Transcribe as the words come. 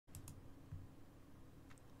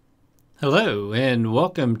Hello and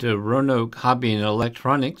welcome to Roanoke Hobby and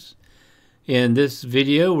Electronics. In this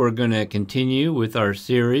video we're going to continue with our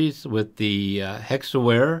series with the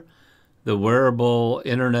Hexiwear, the wearable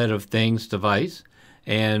Internet of Things device,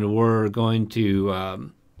 and we're going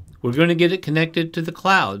to get it connected to the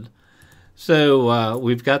cloud. So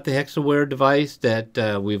we've got the Hexiwear device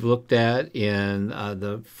that we've looked at in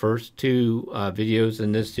the first two videos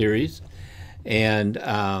in this series, and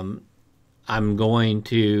I'm going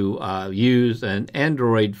to use an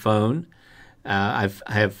Android phone. I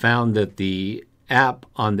have found that the app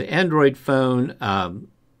on the Android phone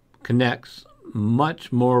connects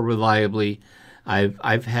much more reliably.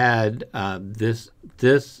 I've had this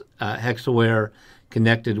Hexiwear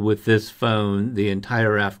connected with this phone the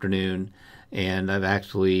entire afternoon, and I've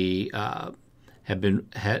actually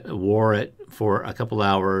wore it for a couple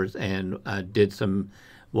hours and did some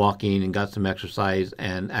walking and got some exercise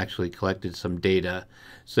and actually collected some data.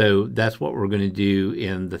 So that's what we're going to do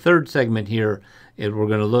in the third segment here. Is we're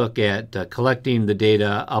going to look at collecting the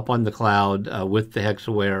data up on the cloud with the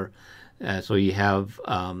Hexiwear, so you have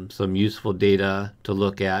some useful data to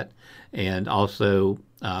look at. And also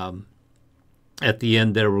at the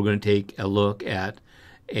end there, we're going to take a look at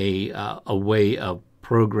a way of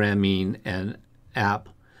programming an app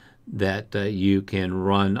that you can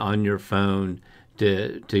run on your phone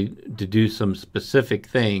to do some specific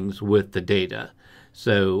things with the data.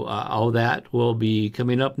 So all that will be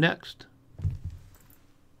coming up next.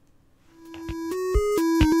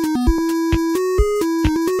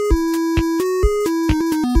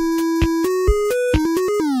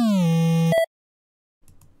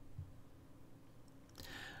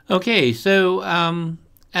 Okay, so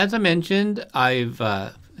as I mentioned, I've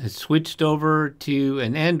switched over to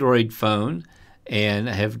an Android phone and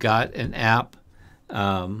have got an app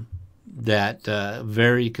that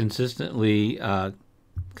very consistently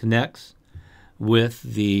connects with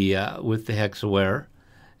the Hexiwear,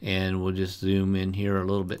 and we'll just zoom in here a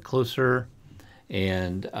little bit closer.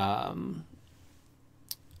 And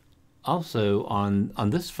also on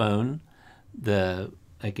this phone,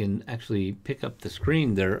 I can actually pick up the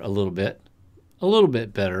screen there a little bit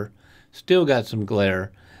better. Still got some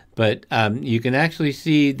glare, but you can actually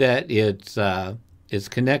see that it's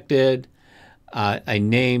connected. I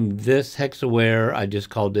named this Hexiwear, I just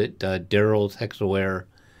called it Daryl's Hexiwear,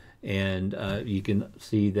 and you can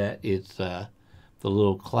see that it's the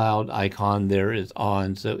little cloud icon there is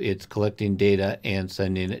on, so it's collecting data and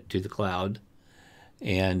sending it to the cloud.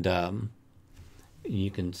 And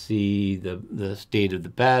you can see the state of the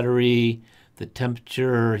battery, the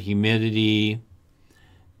temperature, humidity,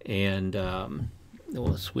 and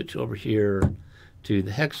we'll switch over here to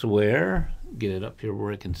the Hexiwear. Get it up here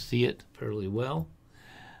where I can see it fairly well.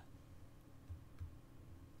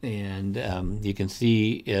 And you can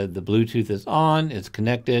see the Bluetooth is on, it's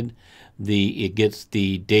connected. It gets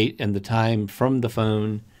the date and the time from the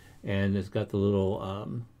phone, and it's got the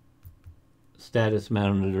little status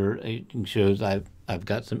monitor. It shows I've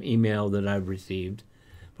got some email that I've received.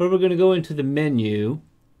 But we're going to go into the menu,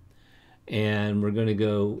 and we're going to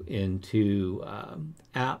go into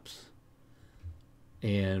apps.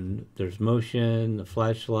 And there's motion, the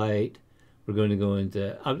flashlight. We're going to go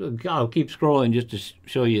into, I'll keep scrolling just to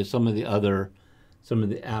show you some of the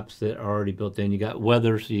apps that are already built in. You got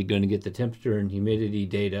weather, so you're going to get the temperature and humidity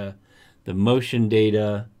data, the motion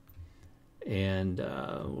data, and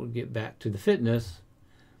we'll get back to the fitness.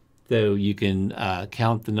 So you can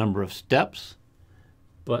count the number of steps.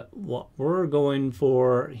 But what we're going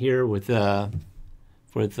for here with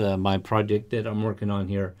my project that I'm working on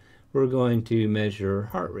here, we're going to measure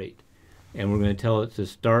heart rate, and we're going to tell it to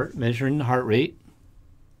start measuring the heart rate.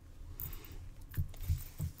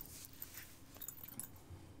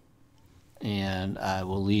 And I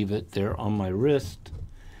will leave it there on my wrist.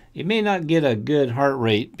 It may not get a good heart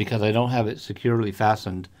rate because I don't have it securely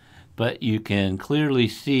fastened, but you can clearly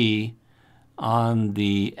see on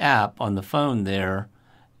the app on the phone there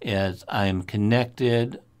as I'm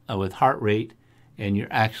connected with heart rate, and you're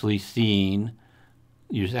actually seeing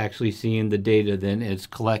the data. Then it's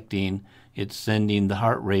collecting, it's sending the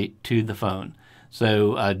heart rate to the phone.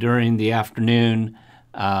 So during the afternoon,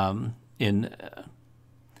 in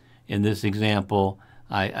this example,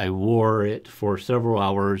 I wore it for several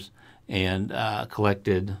hours and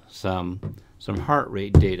collected some heart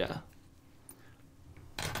rate data.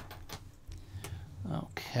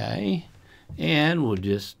 Okay, and we'll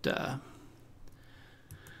just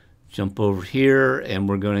jump over here, and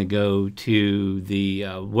we're going to go to the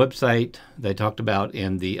website that I talked about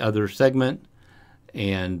in the other segment,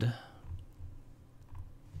 and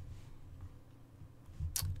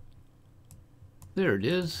there it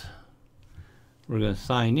is. we're going to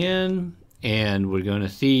sign in, and we're going to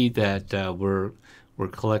see that we're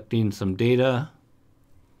collecting some data.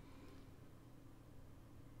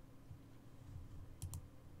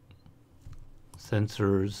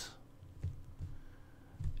 Sensors,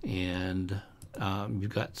 and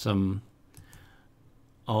you've got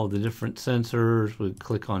all the different sensors. We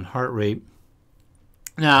click on heart rate.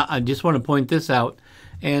 Now, I just want to point this out,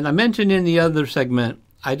 and I mentioned in the other segment,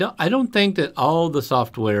 I don't think that all the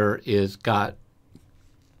software is got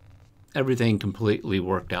everything completely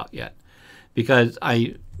worked out yet, because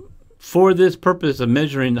for this purpose of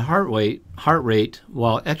measuring the heart rate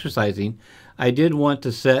while exercising, I did want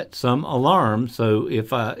to set some alarm. So if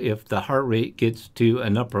the heart rate gets to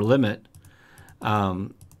an upper limit, I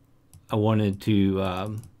wanted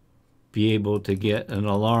to be able to get an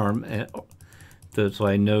alarm, so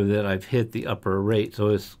I know that I've hit the upper rate. So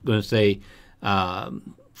it's going to say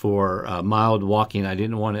for mild walking, I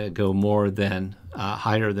didn't want to go more than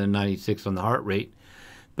higher than 96 on the heart rate.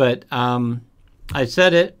 But I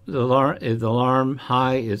set it, the alarm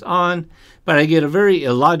high is on, but I get a very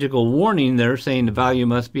illogical warning there saying the value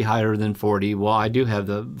must be higher than 40. Well, I do have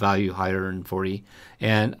the value higher than 40,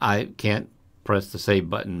 and I can't press the save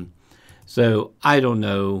button. So I don't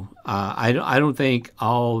know. I don't think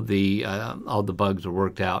all the bugs are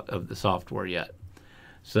worked out of the software yet.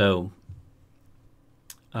 So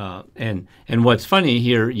and what's funny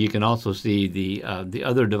here, you can also see the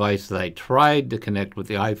other device that I tried to connect with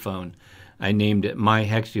the iPhone. I named it My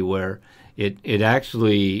Hexiwear. It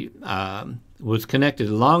actually was connected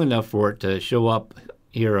long enough for it to show up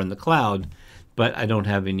here on the cloud, but I don't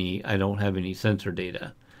have any sensor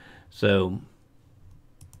data. So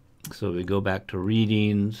we go back to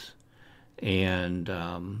readings, and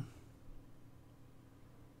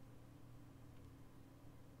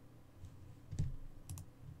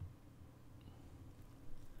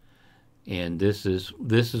this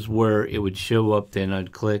is where it would show up. Then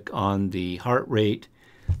I'd click on the heart rate,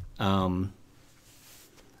 and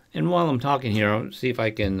while I'm talking here, I'll see if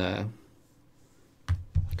I can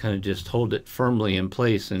kind of just hold it firmly in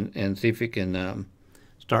place and see if it can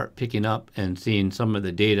start picking up and seeing some of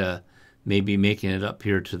the data, maybe making it up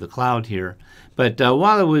here to the cloud here. But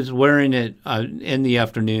while I was wearing it in the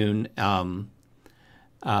afternoon, yeah,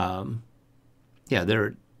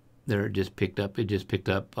 there it just picked up. It just picked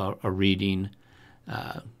up a reading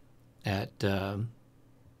at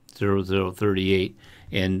 0038,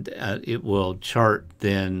 and it will chart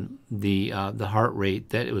then the heart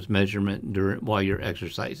rate that it was measurement while you're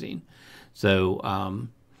exercising. So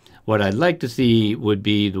what I'd like to see would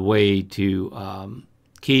be the way to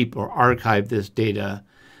keep or archive this data.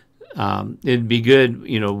 It'd be good,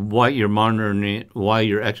 while you're monitoring it, while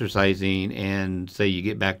you're exercising, and say you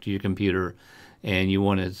get back to your computer and you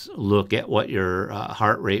want to look at what your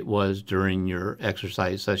heart rate was during your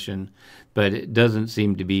exercise session, but it doesn't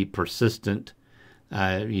seem to be persistent.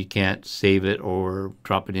 You can't save it or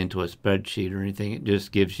drop it into a spreadsheet or anything. It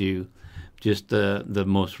just gives you just the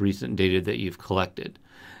most recent data that you've collected.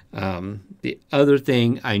 The other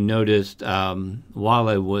thing I noticed while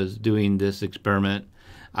I was doing this experiment,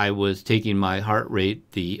 I was taking my heart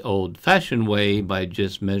rate the old-fashioned way by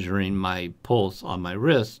just measuring my pulse on my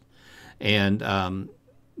wrist. And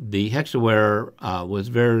the Hexiwear was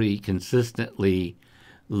very consistently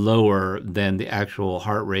lower than the actual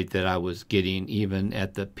heart rate that I was getting, even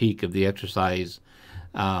at the peak of the exercise.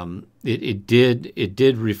 It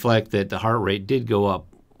did reflect that the heart rate did go up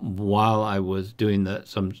while I was doing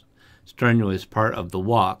some strenuous part of the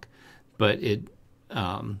walk, but it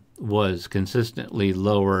was consistently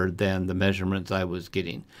lower than the measurements I was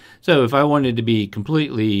getting. So if I wanted to be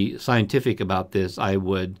completely scientific about this, I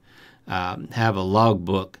would have a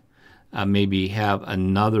logbook, maybe have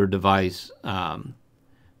another device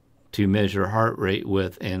to measure heart rate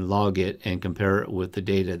with and log it and compare it with the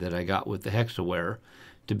data that I got with the Hexiwear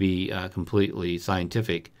to be completely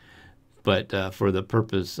scientific. But for the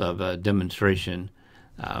purpose of a demonstration,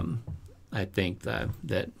 I think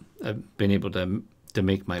that I've been able to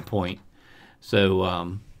make my point. So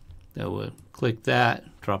I will click that,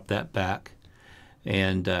 drop that back,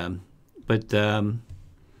 and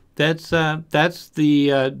that's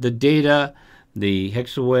the data. The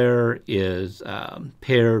Hexiwear is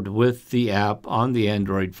paired with the app on the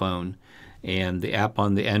Android phone, and the app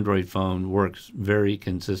on the Android phone works very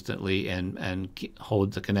consistently and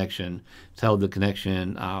holds a connection. It's held the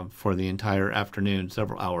connection for the entire afternoon,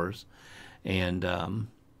 several hours, and I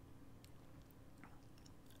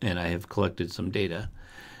have collected some data.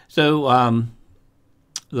 So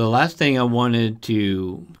the last thing I wanted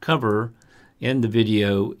to cover in the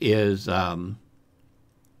video is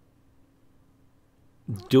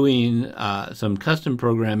doing some custom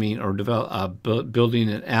programming or building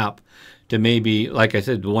an app to maybe, like I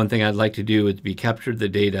said, the one thing I'd like to do is be capture the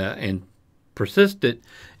data and persist it,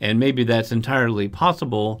 and maybe that's entirely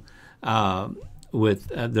possible with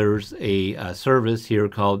there's a service here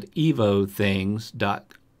called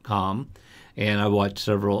evothings.com, and I watched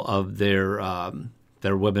several of their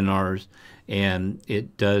webinars, and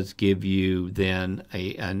it does give you then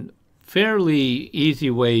a fairly easy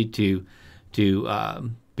way to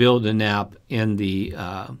build an app in the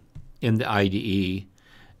IDE,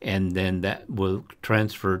 and then that will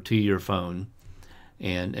transfer to your phone.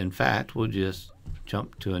 And in fact, we'll just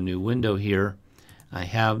jump to a new window here. I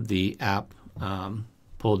have the app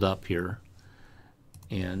pulled up here,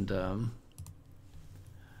 and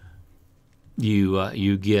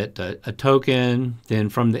you get a token. Then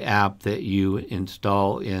from the app that you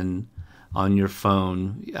install on your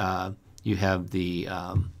phone, you have the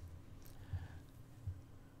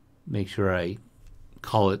make sure I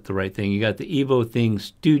call it the right thing. You got the EvoThings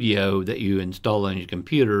Studio that you install on your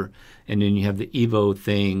computer, and then you have the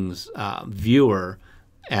EvoThings Viewer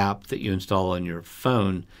app that you install on your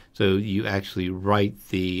phone. So you actually write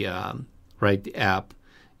the app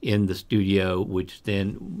in the Studio, which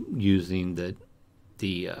then using the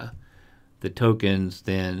tokens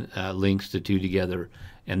then links the two together.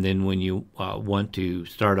 And then when you want to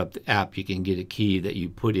start up the app, you can get a key that you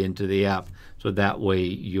put into the app. So that way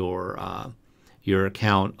your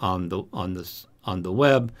account on the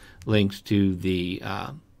web links to the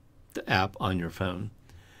app on your phone.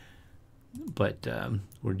 But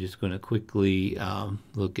we're just going to quickly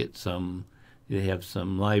look at some. They have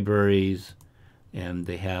some libraries, and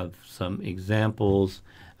they have some examples.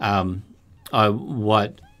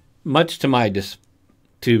 What, much to my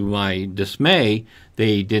dismay,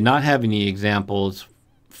 they did not have any examples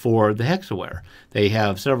for the Hexiwear. They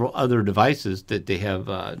have several other devices that they have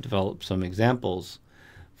developed some examples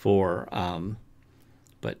for,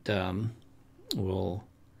 but we'll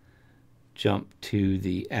jump to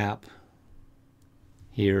the app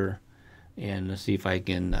here, and let's see if I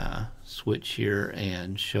can switch here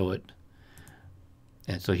and show it.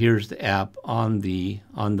 And so here's the app on the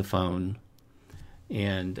phone,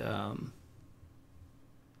 and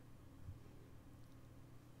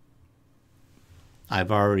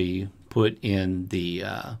I've already put in the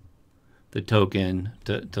token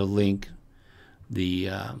to link the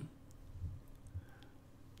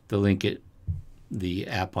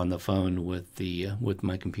app on the phone with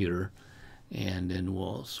my computer, and then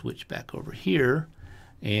we'll switch back over here,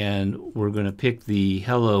 and we're going to pick the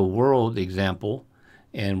Hello World example,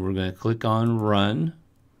 and we're going to click on Run,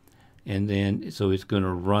 and then so it's going to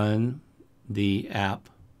run the app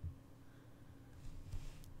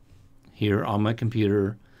here on my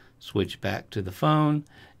computer, switch back to the phone,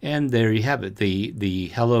 and there you have it.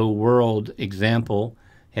 The Hello World example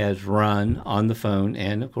has run on the phone,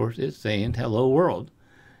 and of course it's saying Hello World.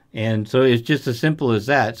 And so it's just as simple as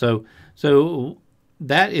that. So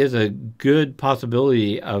that is a good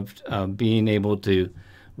possibility of being able to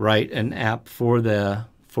write an app for the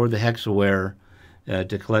Hexiwear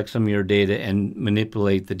to collect some of your data and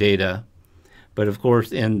manipulate the data. But of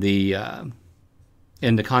course, in the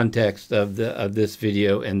context of this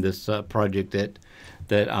video and this project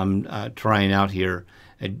that I'm trying out here,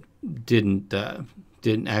 I didn't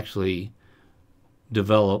actually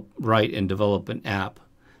write and develop an app,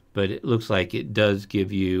 but it looks like it does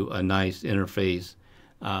give you a nice interface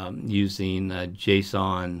using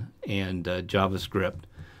JSON and JavaScript,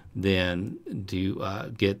 then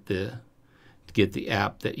to get the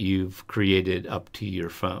app that you've created up to your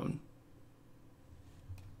phone.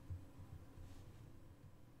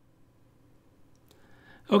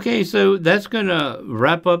 Okay, so that's going to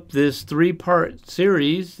wrap up this 3-part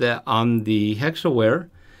series that on the Hexiwear.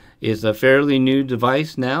 Is a fairly new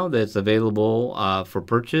device now that's available for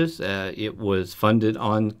purchase. It was funded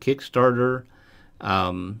on Kickstarter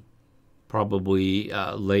probably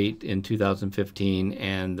late in 2015,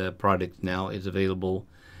 and the product now is available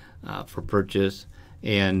for purchase.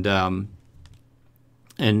 And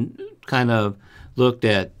kind of looked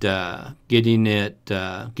at getting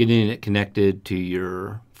it connected to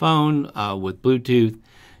your phone with Bluetooth,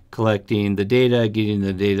 collecting the data, getting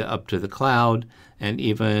the data up to the cloud, and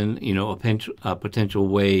even a potential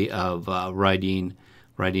way of writing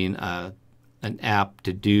an app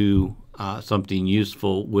to do something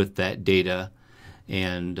useful with that data,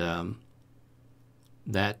 and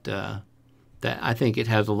that I think it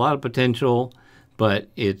has a lot of potential. But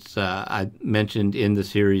it's I mentioned in the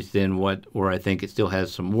series then where I think it still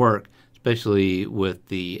has some work, especially with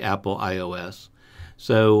the Apple iOS.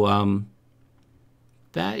 So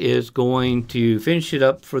that is going to finish it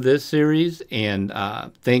up for this series. And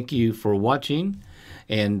thank you for watching.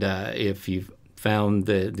 And if you've found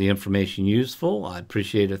the information useful, I'd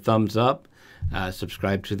appreciate a thumbs up.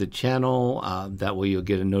 Subscribe to the channel. That way you'll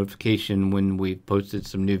get a notification when we've posted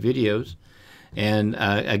some new videos. And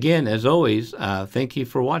again, as always, thank you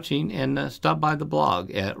for watching, and stop by the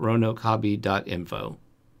blog at roanokhobby.info.